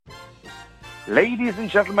Ladies and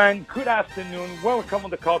gentlemen, good afternoon. Welcome on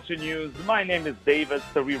the Culture News. My name is David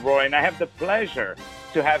Sariroy, and I have the pleasure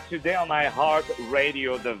to have today on my Heart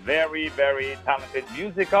Radio the very, very talented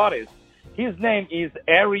music artist. His name is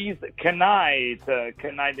Aries Knight.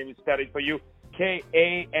 Knight, let me spell it for you.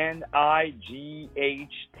 Kanight.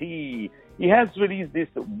 He has released this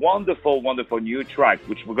wonderful, wonderful new track,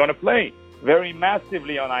 which we're going to play very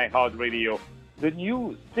massively on iHeartRadio. The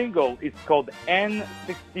new single is called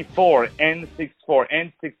N64,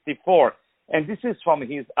 N64. And this is from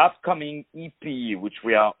his upcoming EP, which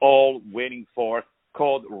we are all waiting for,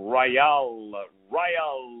 called Royale.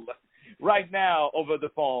 Right now, over the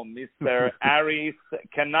phone, Mr. Aries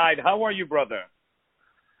Knight. How are you, brother?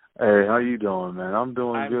 Hey, how you doing, man? I'm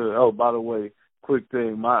doing good. Oh, by the way, quick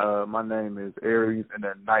thing, my name is Aries, and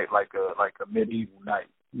then Knight like a medieval knight.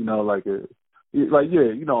 You know,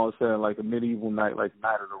 you know what I'm saying, like a medieval knight, like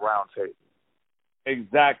Knight of the Round Table.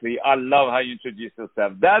 Exactly. I love how you introduce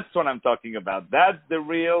yourself. That's what I'm talking about. That's the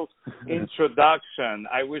real introduction.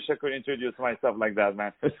 I wish I could introduce myself like that,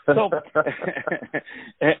 man. So,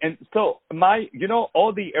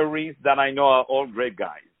 all the Aries that I know are all great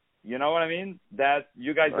guys. You know what I mean? That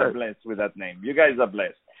you guys are blessed with that name. You guys are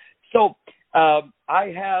blessed. So,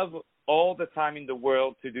 I have all the time in the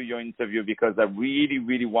world to do your interview because I really,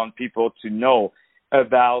 really want people to know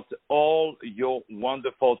about all your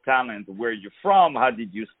wonderful talent, where you're from, how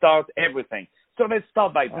did you start, everything. So let's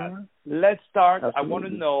start by that. Let's start. Absolutely. I want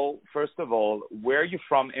to know, first of all, where you're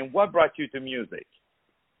from and what brought you to music.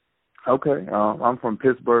 Okay. I'm from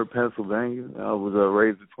Pittsburgh, Pennsylvania. I was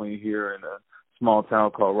raised between here and a small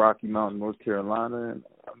town called Rocky Mount, North Carolina. And,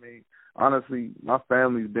 I mean, honestly, my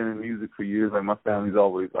family's been in music for years. Like, my family's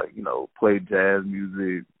always, played jazz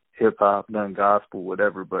music, hip-hop, done gospel,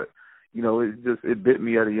 whatever. But, it bit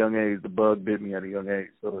me at a young age. The bug bit me at a young age.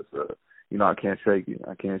 So it's, I can't shake it.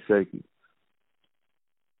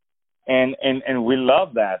 And we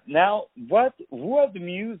love that. Now, who are the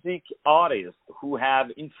music artists who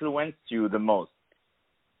have influenced you the most?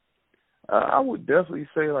 I would definitely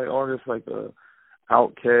say, artists like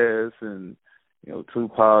Outkast and,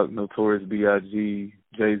 Tupac, Notorious B.I.G.,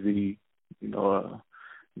 Jay-Z,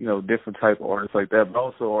 different type of artists like that, but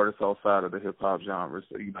also artists outside of the hip-hop genre.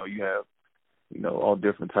 So, you have, all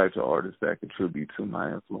different types of artists that contribute to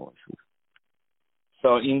my influences.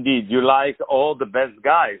 So, indeed, you like all the best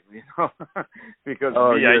guys, because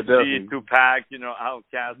B.I.G., Tupac,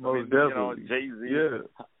 Outkast, Jay-Z. Yeah.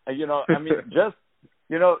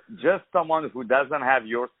 Just someone who doesn't have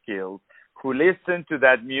your skills, who listens to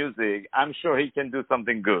that music, I'm sure he can do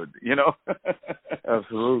something good,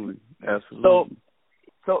 Absolutely.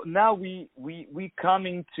 So now we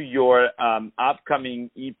coming to your upcoming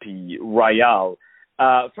EP, Royale.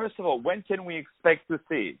 First of all, when can we expect to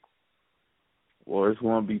see it? Well, it's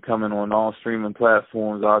going to be coming on all streaming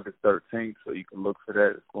platforms August 13th, so you can look for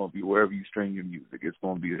that. It's going to be wherever you stream your music. It's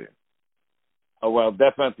going to be there. Oh, well,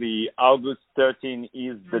 definitely. August 13th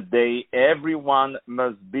is the day. Everyone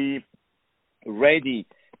must be ready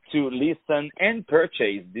to listen and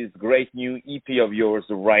purchase this great new EP of yours,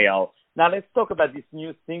 Royale. Now, let's talk about this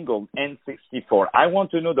new single, N64. I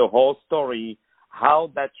want to know the whole story, how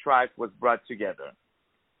that track was brought together.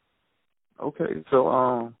 Okay, so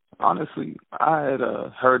honestly, I had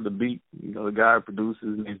heard the beat. The guy who produces,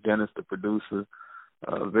 his name's Dennis, the producer.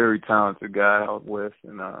 A very talented guy out west,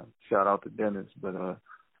 and shout out to Dennis. But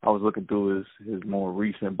I was looking through his more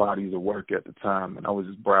recent bodies of work at the time, and I was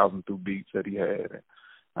just browsing through beats that he had, and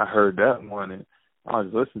I heard that one, and I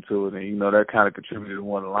was listening to it, and that kind of contributed to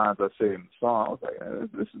one of the lines I said in the song. I was like,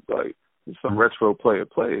 this is it's some retro player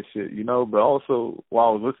shit, But also while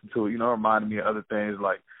I was listening to it, it reminded me of other things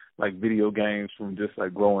like video games from just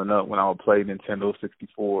growing up when I would play Nintendo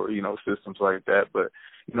 64, systems like that. But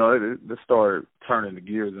it started turning the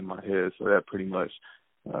gears in my head, so that pretty much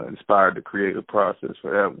inspired the creative process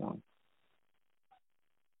for that one.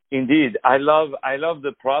 Indeed, I love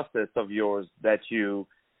the process of yours that you.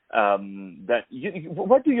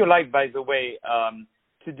 What do you like, by the way,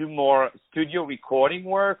 to do more studio recording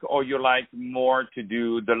work, or you like more to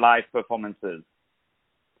do the live performances?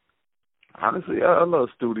 Honestly, I love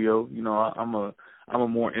studio. I'm a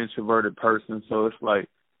more introverted person, so it's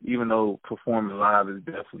even though performing live is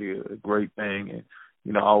definitely a great thing,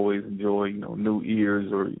 and I always enjoy new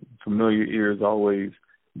ears or familiar ears always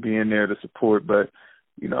being there to support, but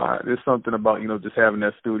there's something about just having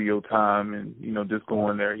that studio time and just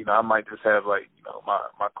going there. I might just have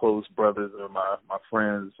my close brothers or my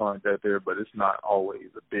friends or something like that there, but it's not always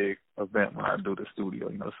a big event when I do the studio.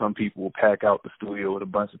 Some people will pack out the studio with a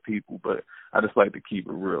bunch of people, but I just like to keep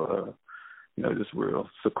it real, just real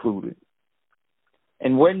secluded.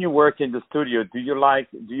 And when you work in the studio, do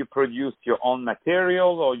you produce your own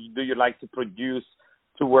material, or do you like to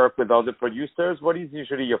work with other producers? What is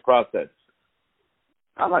usually your process?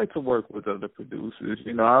 I like to work with other producers.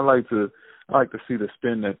 I like to see the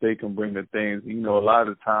spin that they can bring to things. A lot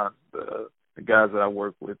of times the guys that I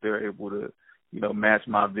work with, they're able to, match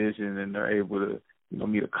my vision, and they're able to,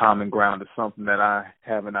 meet a common ground of something that I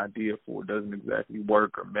have an idea for. It doesn't exactly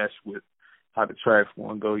work or mesh with how the track's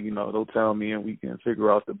going to go. They'll tell me, and we can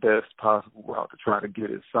figure out the best possible route to try to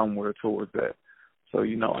get it somewhere towards that. So,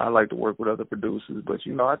 I like to work with other producers, but,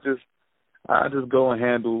 I just go and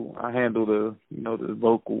handle the, the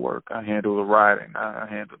vocal work. I handle the writing. I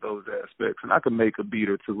handle those aspects. And I can make a beat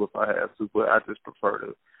or two if I have to, but I just prefer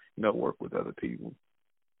to, work with other people.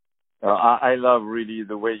 I love really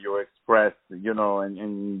the way you express, and you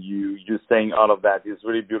saying all of that is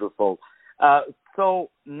really beautiful. So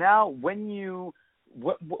now when you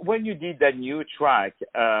did that new track,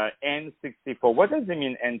 N64, what does it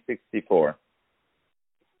mean, N64?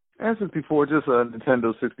 N64, just a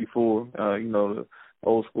Nintendo 64, the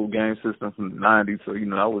old school game system from the 90s. So,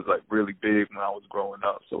 that was like really big when I was growing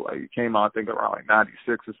up. So like it came out, I think, around like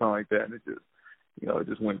 96 or something like that. And it just, it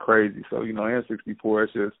just went crazy. So, N64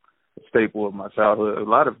 is just a staple of my childhood. A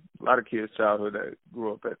lot of kids' childhood that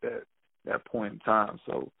grew up at that point in time.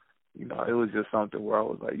 So, it was just something where I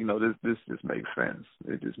was like, this just makes sense.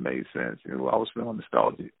 It just made sense. I was feeling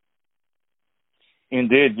nostalgic.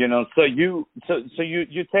 Indeed, so you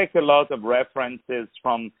take a lot of references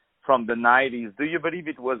from the 90s. Do you believe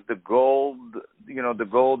it was the gold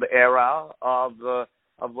era of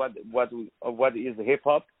what is hip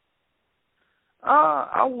hop?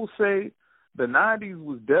 I will say the 90s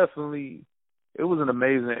was definitely, it was an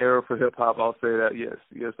amazing era for hip hop. I'll say that. Yes,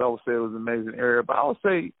 I would say it was an amazing era. But I would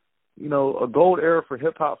say, a gold era for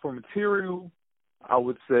hip hop for material, I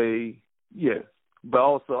would say yes. But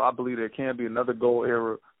also, I believe there can be another gold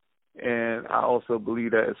era, and I also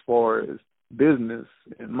believe that as far as business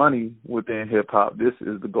and money within hip-hop, this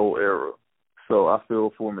is the gold era. So I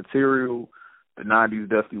feel for material, the 90s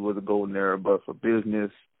definitely was a golden era, but for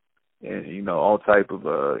business and, all type of,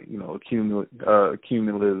 accumulative,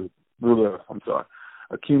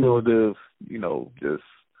 just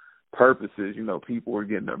purposes, people are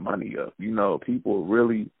getting their money up. People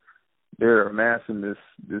really, they're amassing this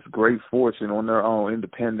great fortune on their own,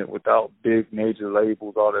 independent, without big major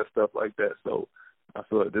labels, all that stuff like that. So I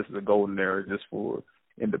feel like this is a golden era just for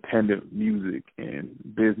independent music and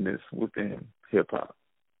business within hip hop.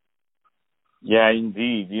 Yeah,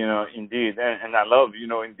 indeed, indeed. And I love,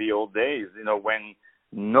 in the old days, when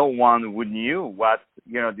no one would knew what,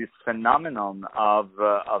 this phenomenon of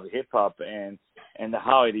hip hop and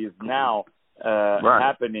how it is now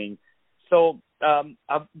happening. So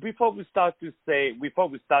before we start to play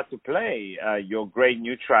your great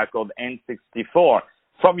new track called N64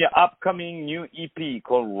 from your upcoming new EP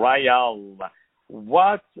called Royale,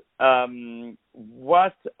 what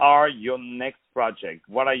are your next projects?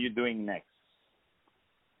 What are you doing next?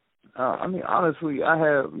 Honestly, I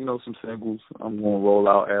have some singles I'm going to roll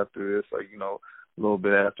out after this. Like a little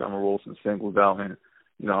bit after, I'm gonna roll some singles out, and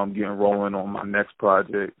I'm getting rolling on my next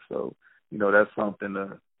project. So that's something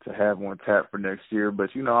to have on tap for next year. But,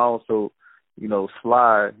 I also,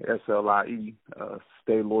 Sly, SLIE,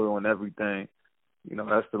 Stay Loyal and Everything,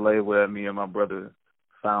 that's the label that me and my brother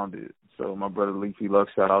founded. So my brother Leafy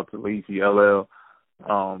Lux, shout out to Leafy, LL.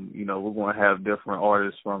 We're going to have different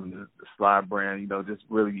artists from the Sly brand, just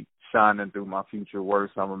really shining through my future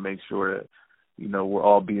work. So I'm going to make sure that, we're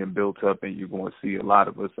all being built up, and you're going to see a lot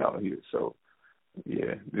of us out here. So,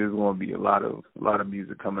 yeah, there's going to be a lot of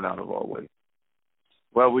music coming out of our way.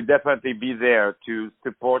 Well, we'll definitely be there to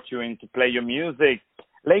support you and to play your music.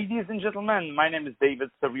 Ladies and gentlemen, my name is David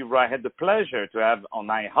Sarira. I had the pleasure to have on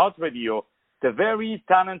iHeartRadio the very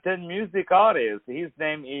talented music artist. His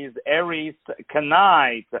name is Aries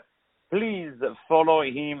Knight. Please follow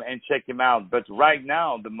him and check him out. But right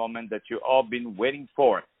now, the moment that you all been waiting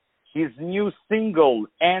for, his new single,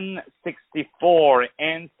 N64,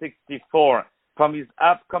 from his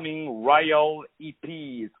upcoming Royale EP.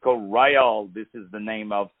 It's called Royale. This is the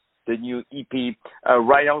name of the new EP.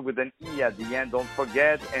 Royale with an E at the end, don't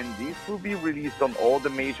forget. And this will be released on all the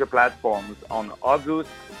major platforms on August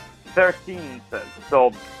 13th.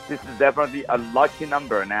 So this is definitely a lucky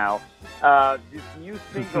number now. This new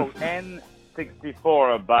single,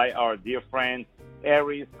 N64, by our dear friend,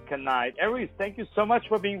 Aries Knight. Aries, thank you so much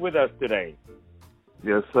for being with us today.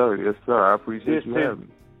 Yes, sir. I appreciate you having me.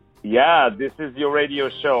 Yeah, this is your radio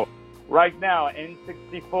show. Right now,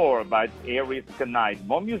 N64 by Aries Knight.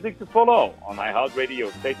 More music to follow on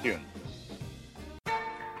iHeartRadio. Stay tuned.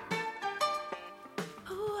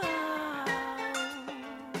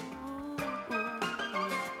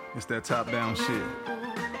 It's that top-down shit.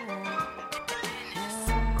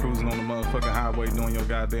 Cruising on the motherfucking highway doing your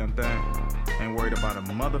goddamn thing. Ain't worried about a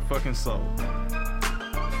motherfucking soul.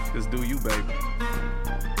 Just do you, baby.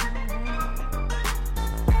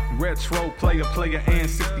 Retro player, and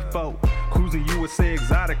 64. Cruising USA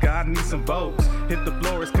Exotica, I need some votes. Hit the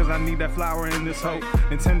floors cause I need that flower in this hoe.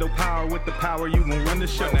 Nintendo power with the power, you gon' run the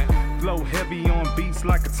show. Flow heavy on beats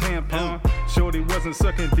like a tampon. Shorty wasn't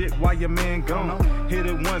sucking dick while your man gone. Hit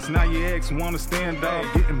it once, now your ex wanna stand up.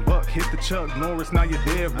 Getting buck, hit the Chuck Norris, now you're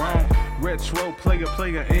dead wrong. Retro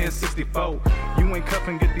player, and 64. You ain't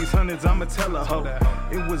cuffin', get these hundreds, I'ma tell a hoe.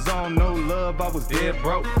 It was on no love, I was dead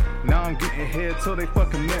broke. Now I'm getting head till they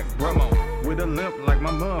fucking neck broke. With a limp like my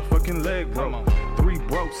motherfucking leg broke. 3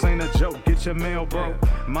 brokes ain't a joke, get your mail broke.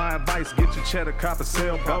 My advice, get your cheddar, cop a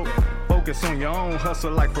sailboat. Focus on your own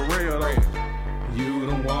hustle like for real though. You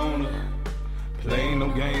don't wanna play no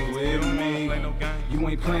games with me. You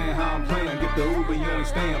ain't playing how I'm playing, get the Uber, you ain't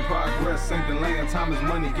staying. Progress ain't the land, time is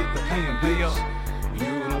money, get the paying, bitch.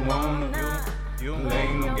 You don't wanna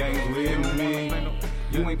play no games with me.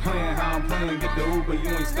 You ain't playing how I'm playing, get the Uber, you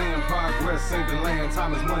ain't staying. Progress ain't the land,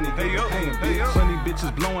 time is money, get the paying, bitch. Funny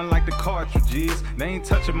bitches blowing like the cartridges. They ain't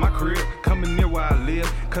touching my crib, coming near where I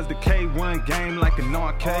live. Cause the K1 game like an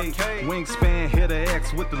arcade. Wingspan hit a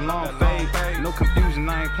X with the long fade. No confusion,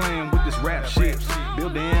 I ain't playing with this rap shit.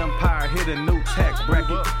 Build an empire, hit a new tax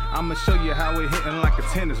bracket. I'ma show you how it hitting like a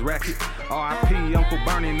tennis racket. R.I.P. Uncle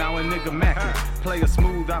Bernie, now a nigga mackin'. Play a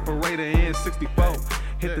smooth operator in 64.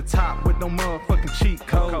 Hit the top with no motherfucking cheat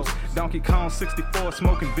codes. Donkey Kong 64,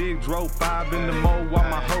 smoking big dro. 5 in the mode while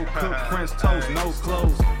my hoe cook French toast, no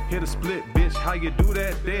clothes. Hit a split, bitch, how you do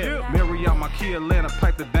that there? Marry out my Kia Atlanta,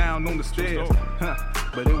 piped her down on the stairs.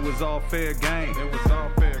 But it was all fair game.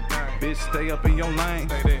 Bitch, stay up in your lane.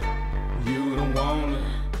 You don't wanna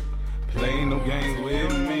play no games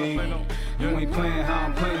with me. You ain't playing how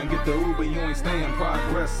I'm playing, get the Uber, you ain't staying.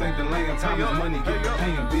 Progress ain't the land, time is money, get the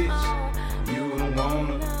paying, bitch. You don't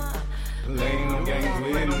wanna play no games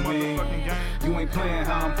with me. You ain't playing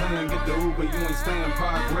how I'm playing, get the Uber, you ain't staying.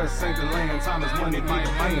 Progress ain't the land, time is money, get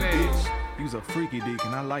the paying, bitch. You's a freaky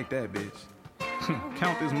deacon, I like that, bitch.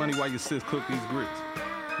 Count this money while your sis cook these grits.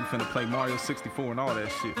 You finna play Mario 64 and all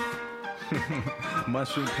that shit.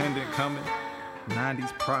 Mushroom pendant coming,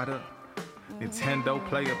 90s product, Nintendo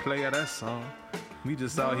player, that's all. We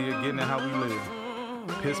just out here getting it how we live.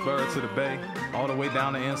 Pittsburgh to the Bay, all the way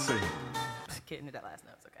down to NC. Getting to that last night.